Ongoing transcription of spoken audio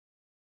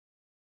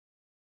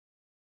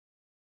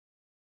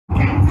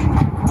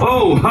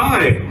Oh,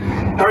 hi.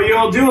 How are you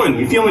all doing?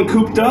 You feeling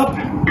cooped up?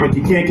 Like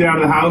you can't get out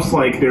of the house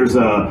like there's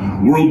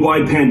a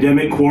worldwide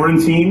pandemic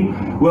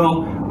quarantine?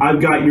 Well,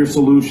 I've got your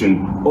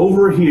solution.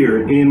 Over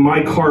here in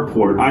my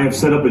carport, I have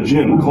set up a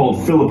gym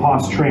called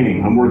Philippos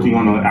Training. I'm working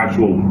on an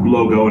actual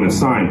logo and a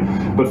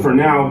sign. But for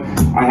now,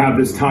 I have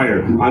this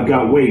tire. I've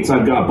got weights,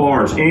 I've got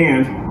bars,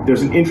 and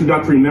there's an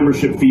introductory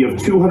membership fee of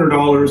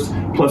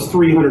 $200 plus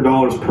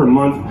 $300 per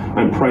month.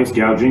 I'm price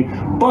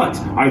gouging, but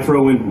I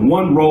throw in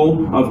one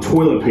roll of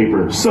toilet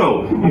paper.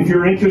 So if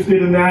you're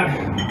interested in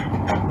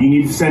that, you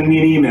need to send me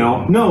an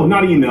email. No,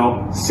 not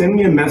email. Send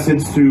me a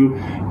message through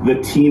the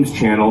Teams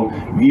channel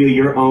via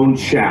your own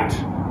chat.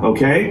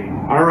 Okay?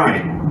 All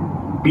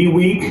right. Be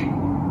weak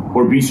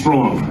or be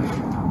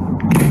strong.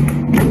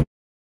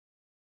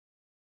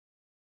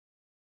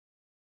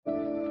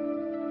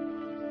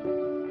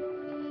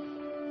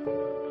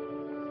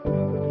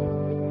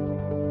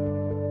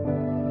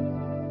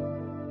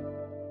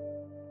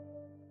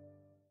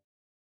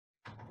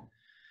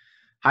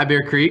 Hi,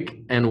 Bear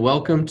Creek, and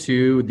welcome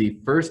to the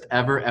first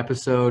ever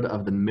episode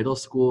of the Middle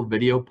School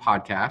Video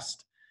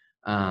Podcast,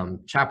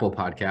 Chapel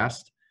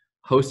Podcast,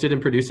 hosted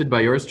and produced by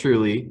yours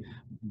truly,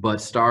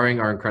 but starring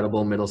our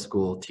incredible middle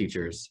school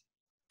teachers.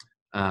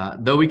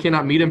 Though we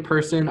cannot meet in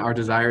person, our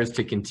desire is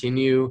to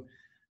continue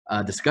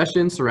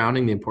discussions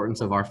surrounding the importance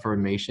of our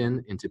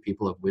formation into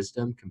people of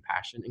wisdom,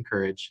 compassion, and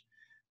courage,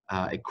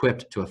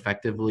 equipped to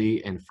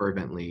effectively and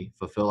fervently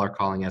fulfill our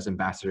calling as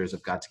ambassadors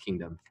of God's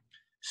kingdom.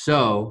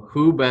 So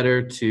who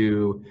better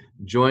to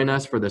join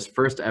us for this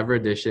first ever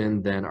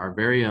edition than our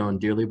very own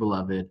dearly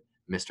beloved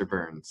Mr.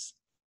 Burns.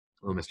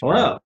 Hello, Mr.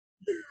 Hello.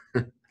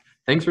 Burns.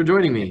 Thanks for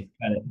joining me.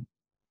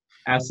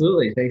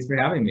 Absolutely. Thanks for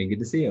having me. Good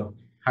to see you.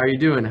 How are you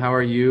doing? How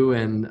are you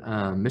and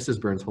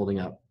Mrs. Burns holding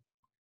up?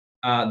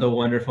 The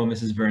wonderful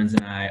Mrs. Burns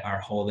and I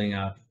are holding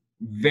up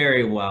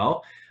very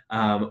well.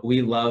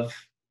 We love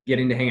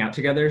getting to hang out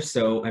together.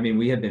 So, I mean,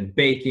 we have been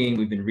baking,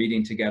 we've been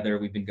reading together,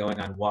 we've been going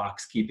on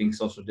walks, keeping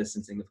social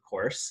distancing, of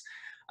course.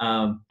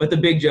 But the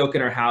big joke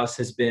in our house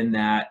has been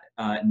that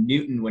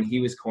Newton, when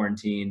he was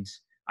quarantined,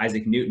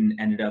 Isaac Newton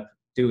ended up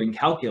doing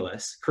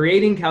calculus,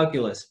 creating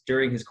calculus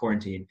during his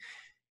quarantine,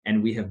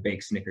 and we have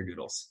baked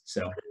snickerdoodles.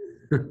 So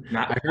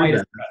not quite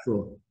as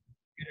good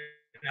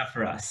enough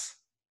for us.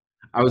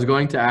 I was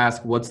going to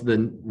ask, what's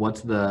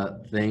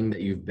the thing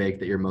that you've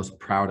baked that you're most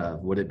proud of?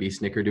 Would it be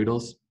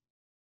snickerdoodles?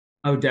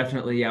 Oh,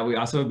 definitely. Yeah. We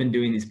also have been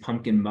doing these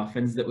pumpkin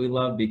muffins that we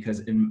love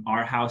because in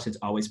our house, it's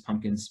always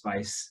pumpkin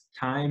spice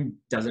time.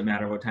 Doesn't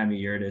matter what time of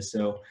year it is.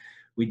 So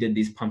we did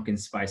these pumpkin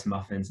spice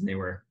muffins and they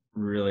were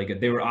really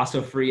good. They were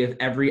also free of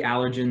every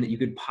allergen that you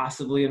could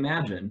possibly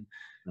imagine.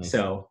 Nice.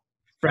 So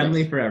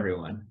friendly for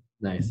everyone.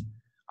 Nice.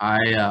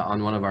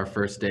 On one of our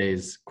first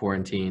days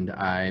quarantined,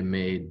 I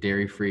made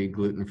dairy-free,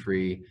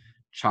 gluten-free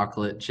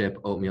chocolate chip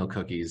oatmeal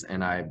cookies.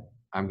 And I'm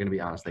going to be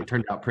honest, they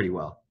turned out pretty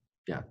well.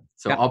 Yeah.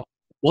 So yeah.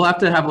 We'll have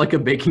to have like a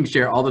baking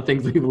share, all the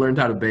things we've learned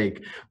how to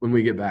bake when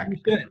we get back.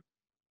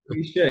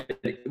 We should.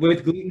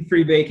 With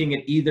gluten-free baking,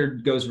 it either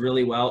goes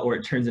really well or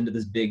it turns into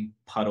this big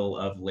puddle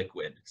of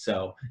liquid.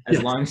 So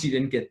as long as you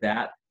didn't get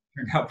that, it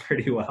turned out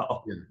pretty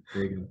well. Yeah,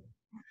 there you go.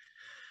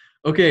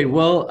 Okay,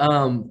 well,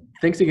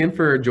 thanks again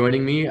for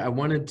joining me. I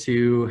wanted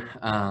to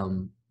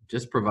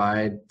just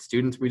provide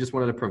students, we just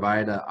wanted to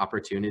provide an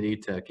opportunity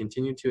to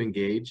continue to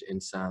engage in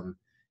some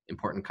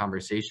important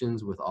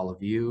conversations with all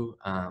of you.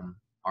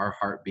 Our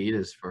heartbeat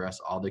is for us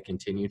all to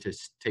continue to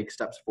take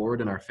steps forward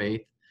in our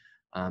faith.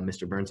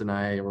 Mr. Burns and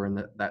I were in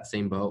that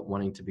same boat,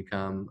 wanting to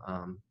become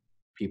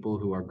people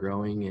who are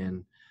growing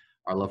in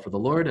our love for the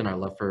Lord and our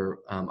love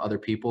for other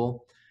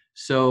people.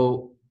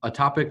 So a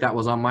topic that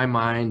was on my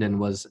mind and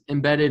was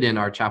embedded in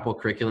our chapel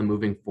curriculum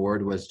moving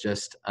forward was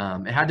just,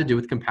 it had to do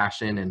with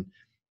compassion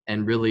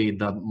and really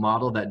the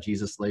model that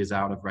Jesus lays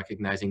out of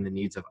recognizing the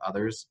needs of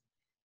others.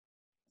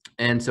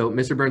 And so,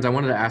 Mr. Burns, I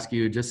wanted to ask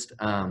you just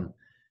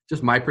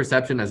my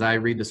perception as I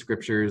read the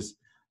scriptures.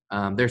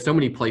 There's so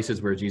many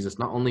places where Jesus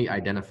not only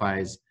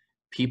identifies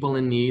people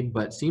in need,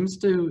 but seems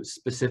to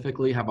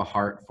specifically have a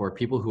heart for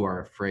people who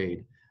are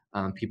afraid,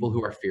 people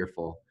who are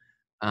fearful.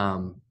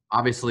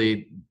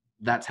 Obviously,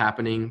 that's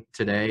happening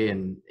today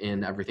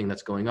in everything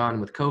that's going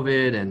on with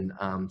COVID,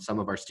 and some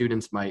of our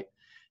students might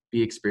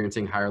be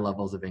experiencing higher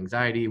levels of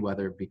anxiety,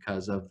 whether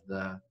because of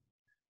the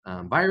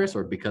virus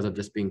or because of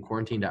just being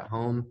quarantined at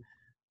home.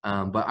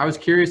 But I was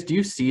curious, do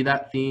you see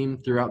that theme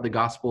throughout the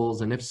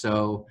Gospels? And if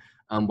so,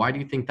 why do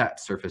you think that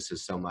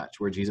surfaces so much,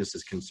 where Jesus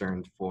is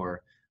concerned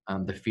for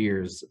the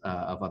fears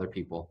of other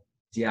people?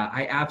 Yeah,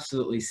 I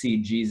absolutely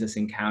see Jesus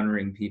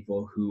encountering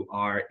people who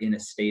are in a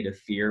state of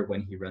fear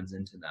when he runs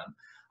into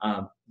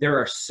them. There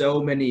are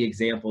so many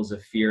examples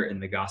of fear in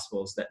the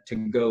Gospels that to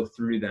go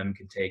through them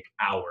could take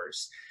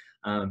hours,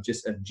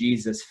 just of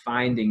Jesus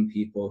finding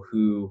people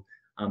who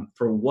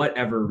for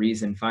whatever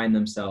reason, find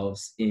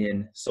themselves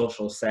in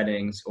social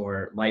settings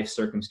or life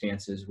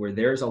circumstances where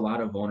there's a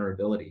lot of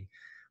vulnerability,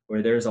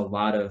 where there's a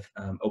lot of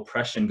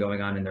oppression going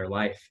on in their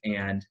life,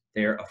 and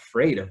they're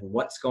afraid of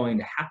what's going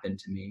to happen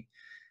to me.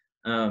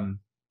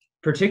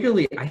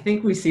 particularly, I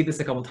think we see this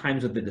a couple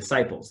times with the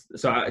disciples.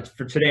 So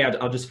for today,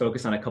 I'll just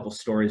focus on a couple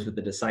stories with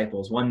the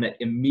disciples. One that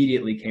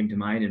immediately came to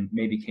mind, and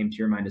maybe came to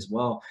your mind as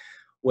well,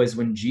 was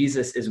when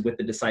Jesus is with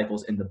the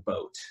disciples in the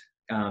boat.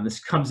 This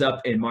comes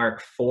up in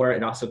Mark 4.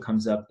 It also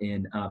comes up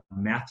in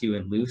Matthew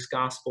and Luke's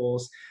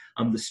Gospels.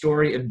 The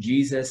story of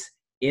Jesus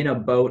in a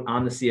boat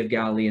on the Sea of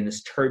Galilee in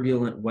this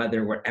turbulent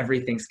weather where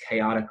everything's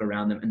chaotic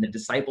around them, and the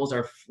disciples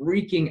are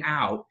freaking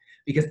out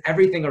because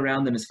everything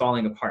around them is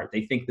falling apart.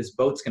 They think this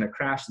boat's going to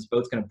crash, this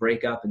boat's going to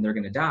break up, and they're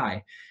going to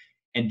die.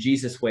 And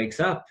Jesus wakes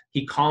up,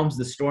 he calms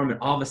the storm, and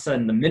all of a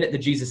sudden, the minute that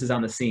Jesus is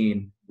on the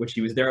scene, which he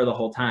was there the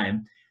whole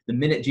time, the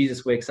minute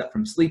Jesus wakes up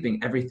from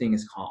sleeping, everything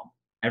is calm.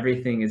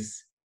 Everything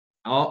is,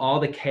 all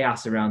the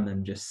chaos around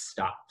them just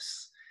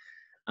stops.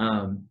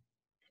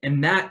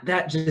 And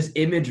that just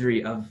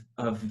imagery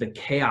of the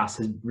chaos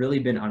has really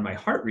been on my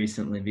heart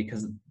recently,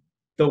 because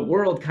the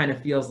world kind of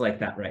feels like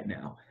that right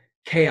now.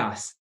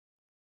 Chaos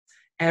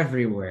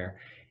everywhere.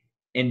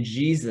 And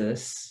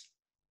Jesus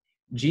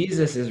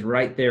is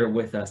right there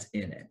with us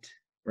in it,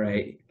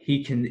 right?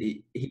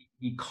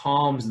 He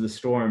calms the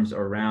storms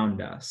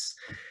around us.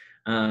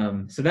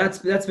 So that's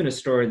been a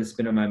story that's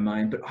been on my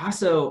mind. But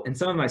also, and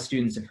some of my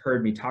students have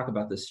heard me talk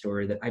about this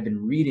story that I've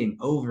been reading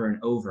over and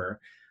over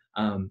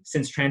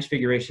since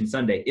Transfiguration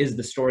Sunday, is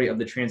the story of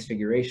the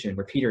Transfiguration,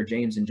 where Peter,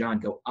 James, and John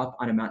go up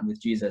on a mountain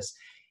with Jesus,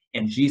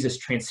 and Jesus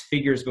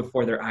transfigures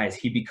before their eyes.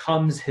 He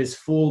becomes his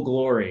full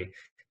glory,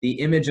 the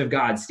image of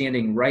God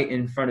standing right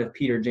in front of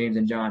Peter, James,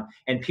 and John.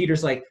 And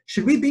Peter's like,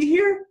 should we be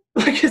here?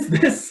 Like, is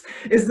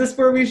this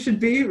where we should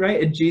be,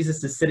 right? And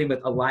Jesus is sitting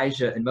with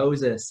Elijah and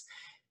Moses.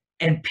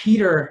 And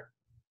Peter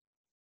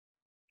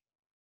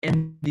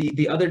and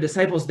the other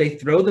disciples, they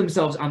throw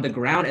themselves on the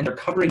ground and they're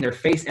covering their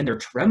face and they're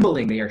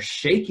trembling. They are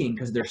shaking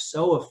because they're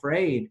so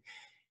afraid.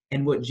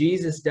 And what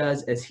Jesus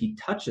does is he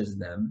touches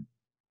them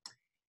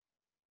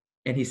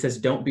and he says,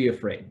 don't be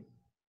afraid.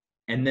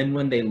 And then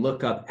when they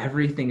look up,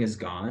 everything is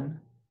gone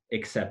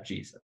except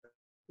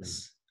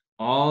Jesus.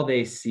 All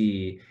they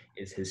see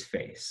is his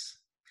face.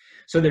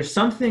 So there's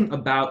something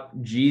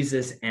about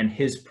Jesus and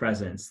his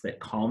presence that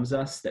calms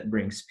us, that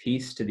brings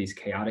peace to these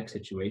chaotic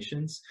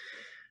situations.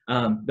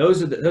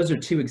 Those are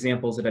two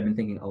examples that I've been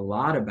thinking a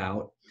lot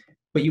about.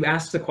 But you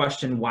asked the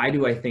question, why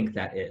do I think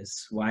that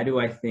is? Why do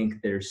I think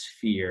there's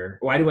fear?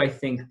 Why do I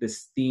think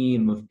this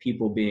theme of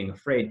people being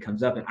afraid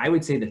comes up? And I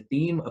would say the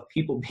theme of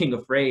people being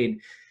afraid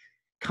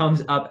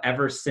comes up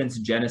ever since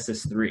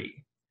Genesis 3,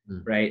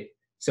 right?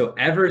 So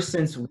ever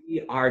since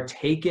we are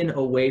taken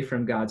away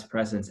from God's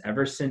presence,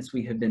 ever since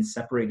we have been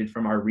separated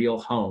from our real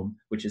home,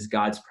 which is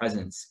God's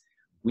presence,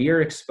 we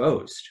are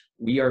exposed.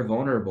 We are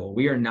vulnerable.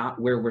 We are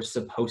not where we're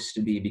supposed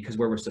to be, because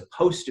where we're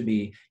supposed to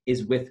be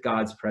is with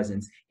God's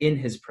presence, in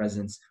his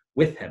presence,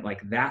 with him.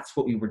 Like, that's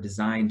what we were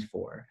designed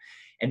for.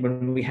 And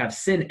when we have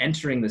sin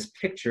entering this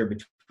picture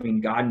between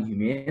God and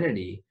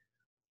humanity,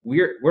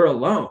 we're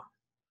alone.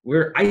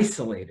 We're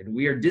isolated.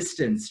 We are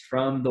distanced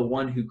from the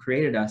one who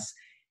created us.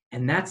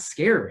 And that's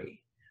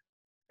scary,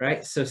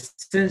 right? So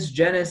since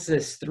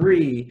Genesis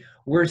 3,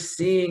 we're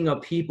seeing a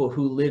people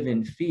who live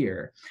in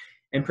fear.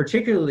 And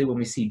particularly when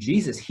we see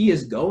Jesus, he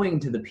is going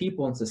to the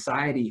people in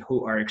society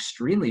who are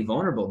extremely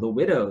vulnerable, the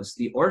widows,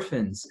 the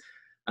orphans,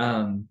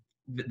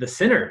 the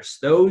sinners,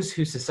 those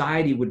who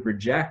society would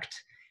reject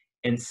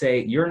and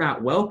say, you're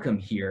not welcome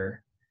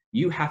here.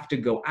 You have to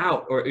go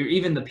out. Or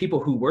even the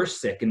people who were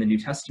sick in the New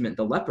Testament,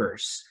 the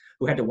lepers,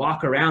 who had to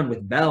walk around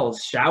with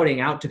bells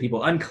shouting out to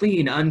people,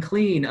 unclean,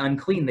 unclean,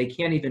 unclean. They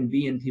can't even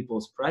be in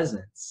people's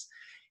presence.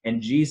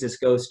 And Jesus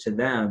goes to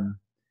them.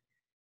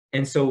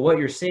 And so what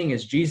you're seeing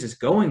is Jesus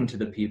going to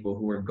the people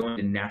who are going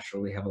to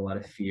naturally have a lot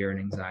of fear and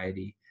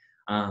anxiety,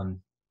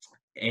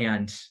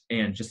 and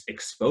just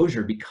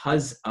exposure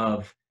because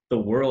of the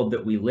world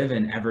that we live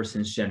in ever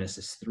since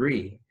Genesis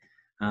 3,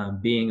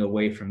 being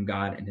away from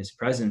God and his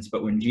presence.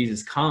 But when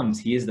Jesus comes,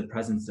 he is the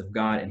presence of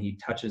God, and he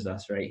touches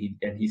us, right?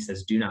 He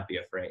says, do not be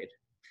afraid.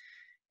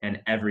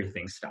 And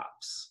everything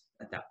stops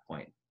at that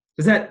point.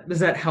 Does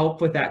that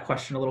help with that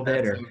question a little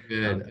bit? That's or so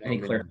good. any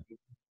clarification?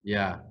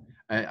 Yeah.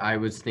 I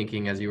was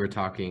thinking as you were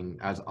talking,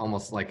 I was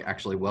almost like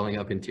actually welling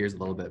up in tears a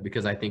little bit,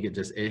 because I think it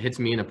hits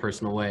me in a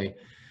personal way.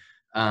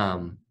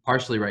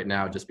 Partially right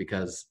now, just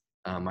because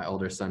my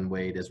older son,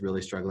 Wade, is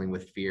really struggling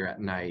with fear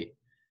at night.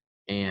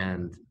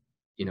 And,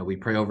 we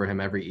pray over him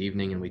every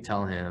evening, and we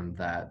tell him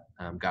that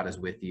God is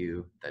with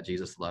you, that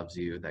Jesus loves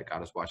you, that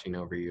God is watching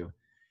over you.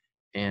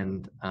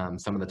 And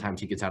some of the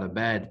times he gets out of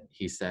bed,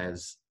 he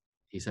says,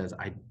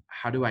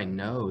 how do I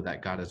know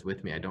that God is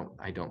with me? I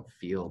don't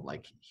feel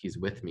like he's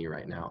with me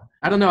right now.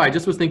 I don't know. I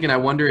just was thinking, I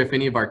wonder if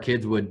any of our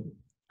kids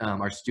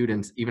our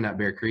students, even at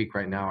Bear Creek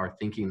right now, are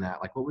thinking that,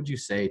 like, what would you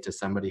say to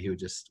somebody who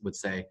just would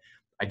say,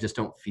 I just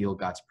don't feel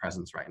God's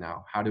presence right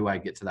now? How do I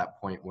get to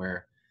that point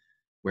where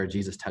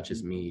Jesus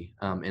touches me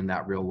in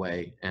that real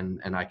way,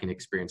 and I can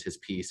experience his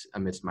peace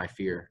amidst my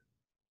fear?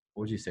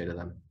 What would you say to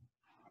them?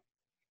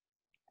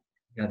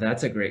 Yeah,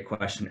 that's a great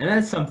question. And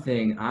that's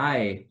something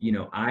I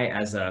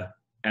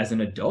as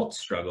an adult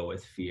struggle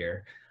with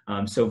fear.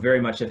 So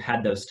very much have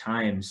had those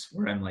times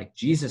where I'm like,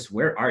 Jesus,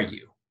 where are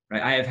you?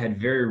 Right? I have had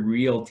very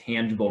real,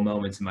 tangible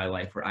moments in my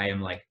life where I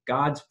am like,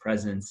 God's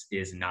presence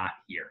is not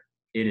here.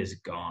 It is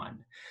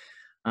gone.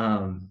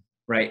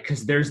 Right?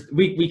 Because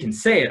we can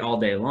say it all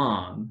day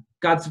long.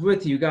 God's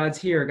with you. God's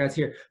here. God's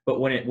here. But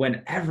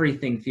when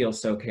everything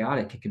feels so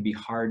chaotic, it can be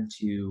hard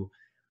to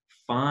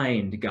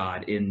find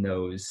God in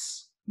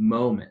those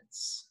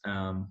moments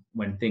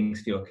when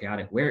things feel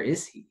chaotic. Where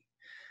is he?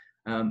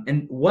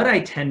 And what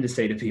I tend to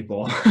say to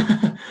people,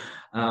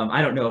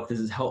 I don't know if this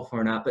is helpful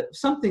or not, but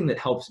something that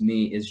helps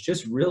me is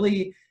just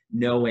really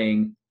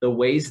knowing the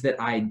ways that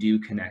I do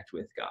connect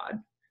with God.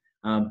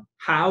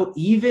 How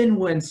even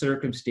when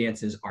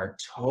circumstances are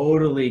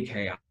totally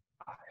chaotic,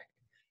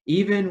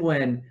 even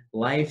when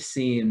life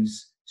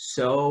seems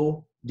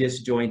so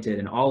disjointed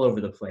and all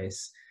over the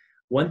place,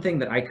 one thing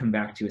that I come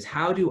back to is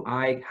how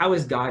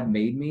has God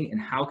made me,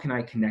 and how can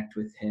I connect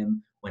with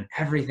him when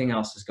everything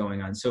else is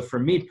going on? So for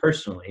me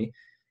personally,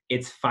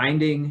 it's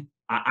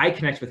I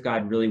connect with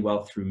God really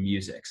well through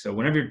music. So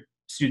whenever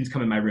students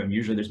come in my room,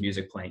 usually there's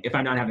music playing. If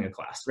I'm not having a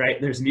class,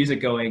 right? There's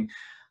music going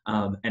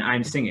and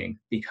I'm singing,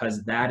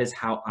 because that is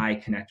how I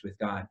connect with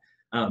God.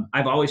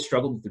 I've always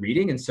struggled with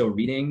reading, and so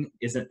reading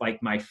isn't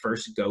like my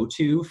first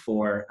go-to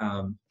for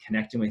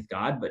connecting with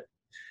God, but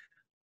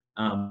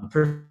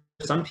for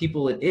some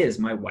people it is.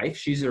 My wife,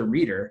 she's a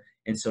reader,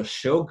 and so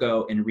she'll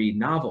go and read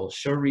novels,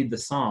 she'll read the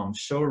Psalms,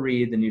 she'll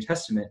read the New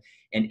Testament,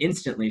 and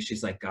instantly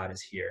she's like, God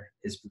is here.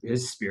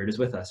 His spirit is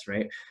with us,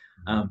 right?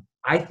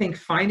 I think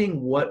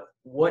finding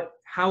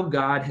how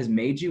God has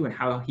made you and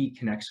how he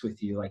connects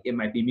with you, like it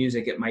might be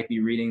music, it might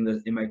be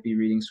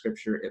reading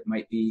scripture, it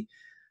might be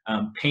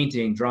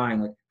painting,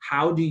 drawing, like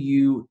how do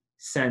you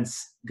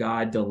sense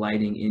God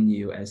delighting in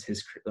you as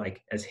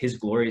his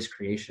glorious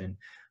creation?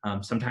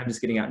 Sometimes it's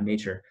getting out in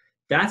nature.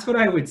 That's what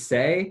I would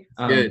say.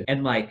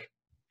 And like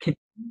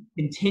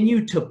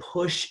continue to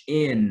push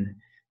in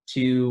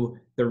to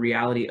the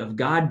reality of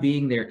God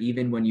being there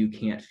even when you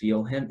can't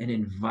feel him, and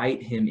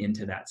invite him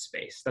into that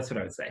space. That's what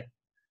I would say.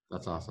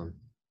 That's awesome.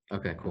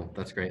 Okay, cool.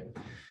 That's great.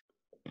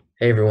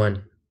 Hey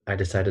everyone, I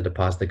decided to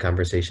pause the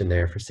conversation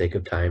there for sake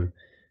of time.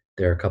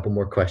 There are a couple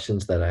more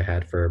questions that I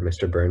had for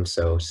Mr. Burns,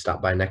 so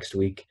stop by next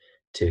week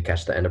to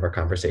catch the end of our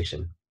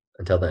conversation.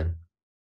 Until then.